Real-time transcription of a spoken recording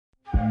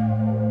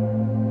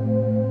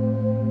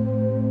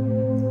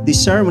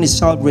This ceremony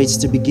celebrates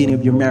the beginning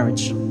of your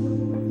marriage.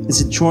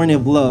 It's a journey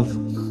of love,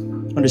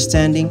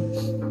 understanding,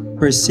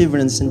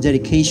 perseverance, and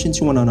dedication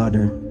to one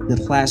another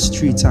that lasts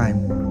through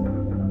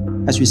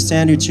time. As we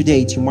stand here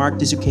today to mark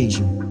this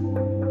occasion,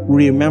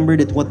 we remember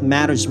that what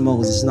matters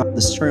most is not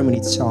the ceremony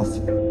itself,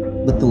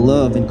 but the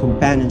love and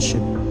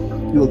companionship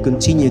you will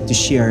continue to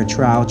share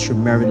throughout your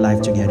married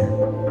life together.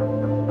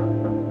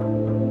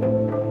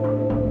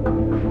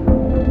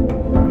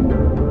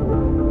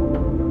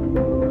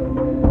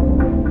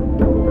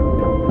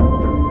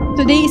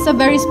 Today is a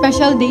very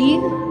special day,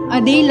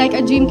 a day like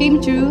a dream came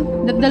true,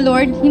 that the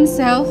Lord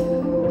Himself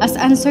has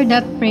answered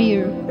that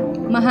prayer.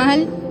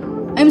 Mahal,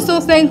 I'm so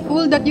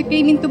thankful that you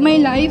came into my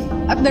life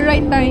at the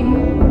right time.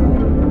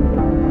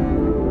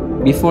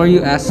 Before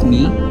you asked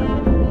me,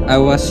 I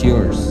was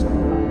yours,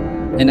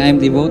 and I am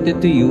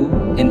devoted to you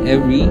in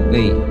every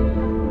way.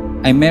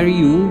 I marry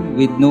you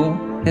with no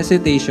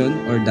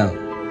hesitation or doubt,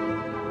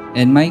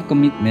 and my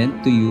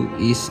commitment to you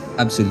is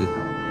absolute.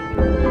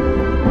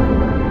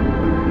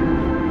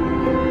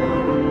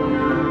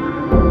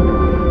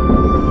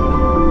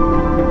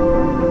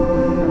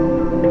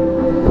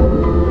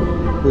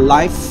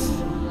 Life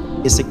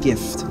is a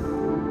gift,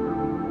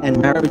 and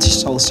marriage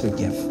is also a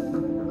gift.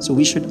 So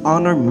we should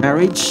honor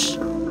marriage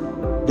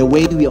the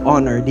way we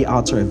honor the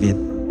author of it,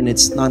 and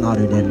it's none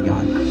other than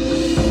God.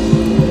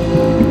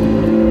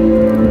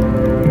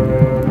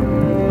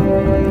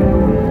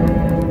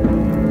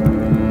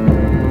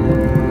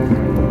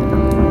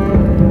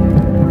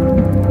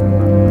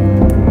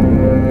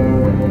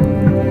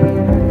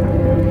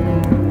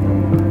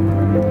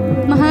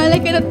 Mahal, I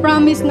cannot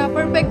promise na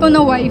perfect ko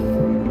na wife,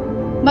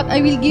 but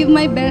I will give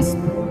my best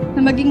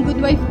na maging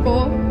good wife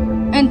ko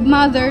and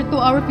mother to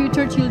our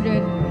future children.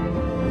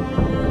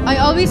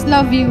 I always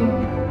love you,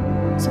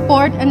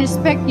 support and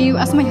respect you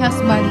as my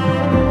husband.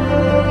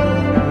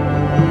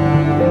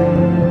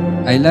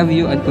 I love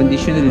you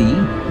unconditionally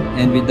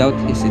and without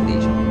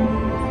hesitation.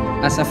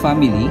 As a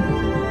family,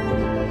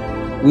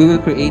 we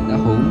will create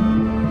a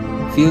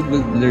home filled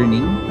with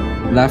learning,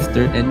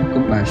 laughter, and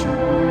compassion.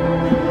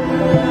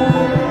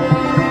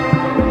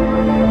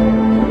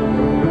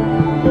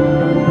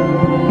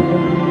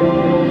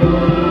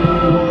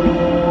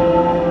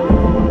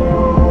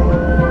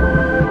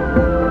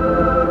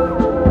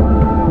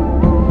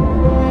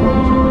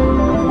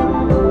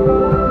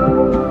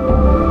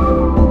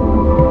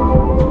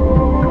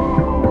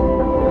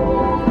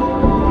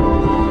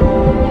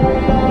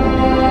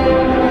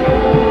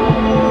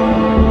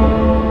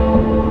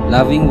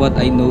 Loving what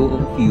I know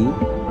of you,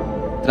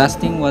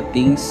 trusting what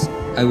things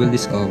I will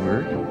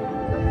discover,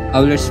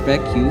 I will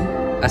respect you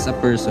as a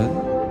person,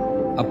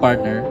 a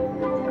partner,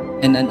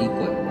 and an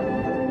equal.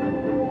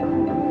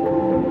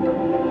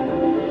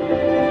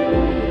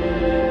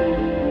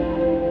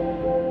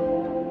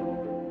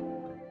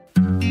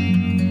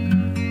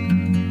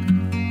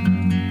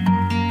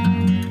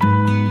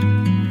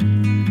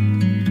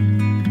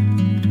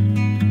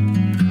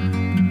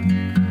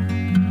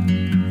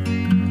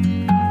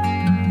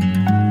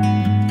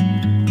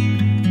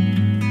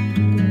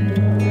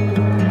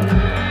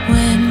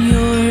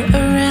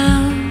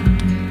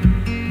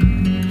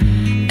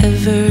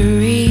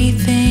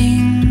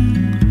 Everything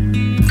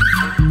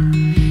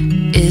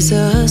is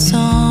a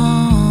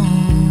song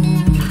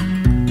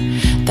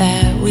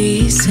that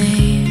we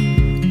sing.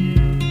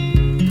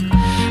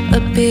 A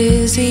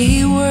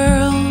busy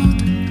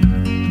world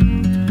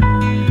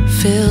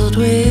filled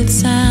with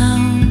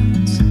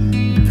sounds.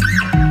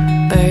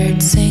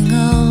 Birds sing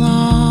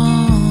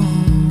along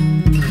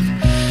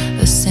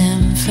a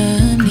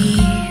symphony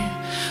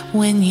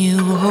when you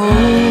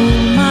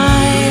hold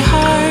my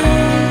heart.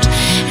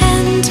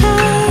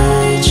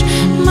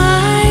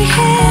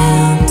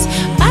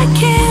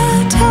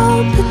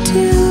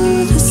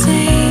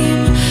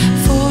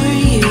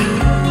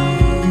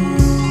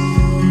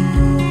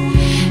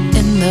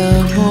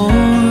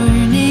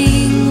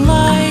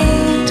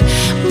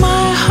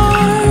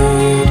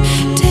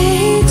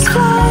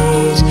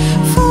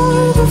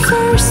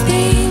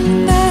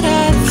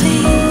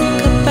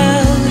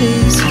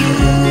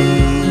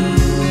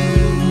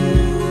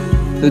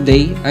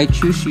 Today, I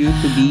choose you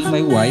to be my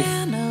wife,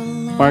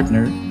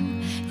 partner.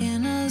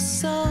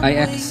 I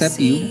accept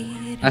you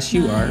as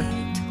you are,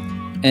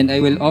 and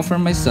I will offer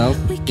myself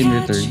in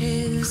return.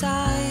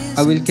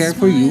 I will care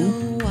for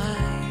you,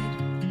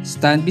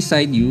 stand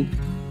beside you,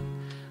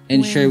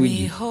 and share with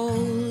you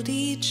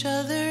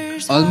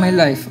all my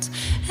life,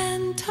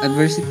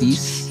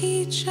 adversities,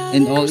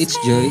 and all its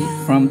joy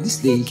from this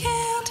day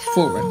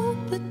forward,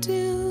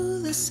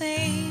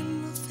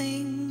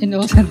 and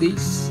all the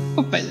days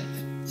of my life.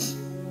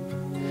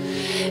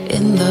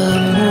 In the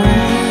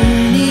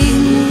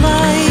morning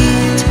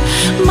light,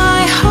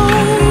 my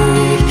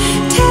heart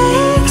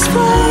takes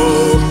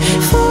flight.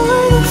 For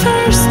the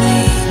first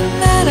thing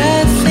that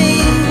I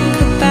think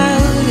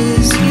about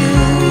is you.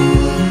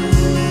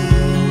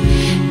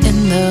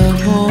 In the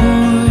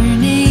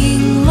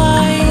morning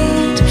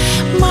light,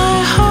 my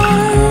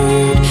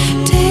heart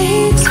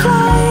takes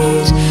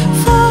flight.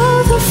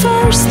 For the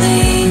first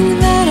thing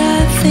that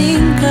I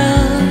think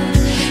of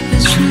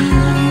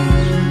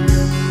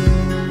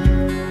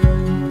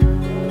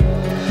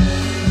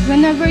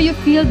whenever you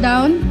feel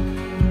down,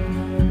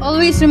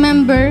 always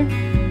remember,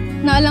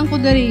 naalang ko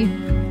dari,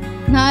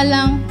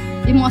 naalang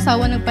imong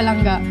asawa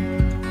nagpalangga.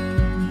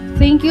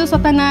 Thank you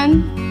sa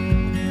tanan,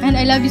 and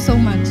I love you so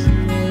much.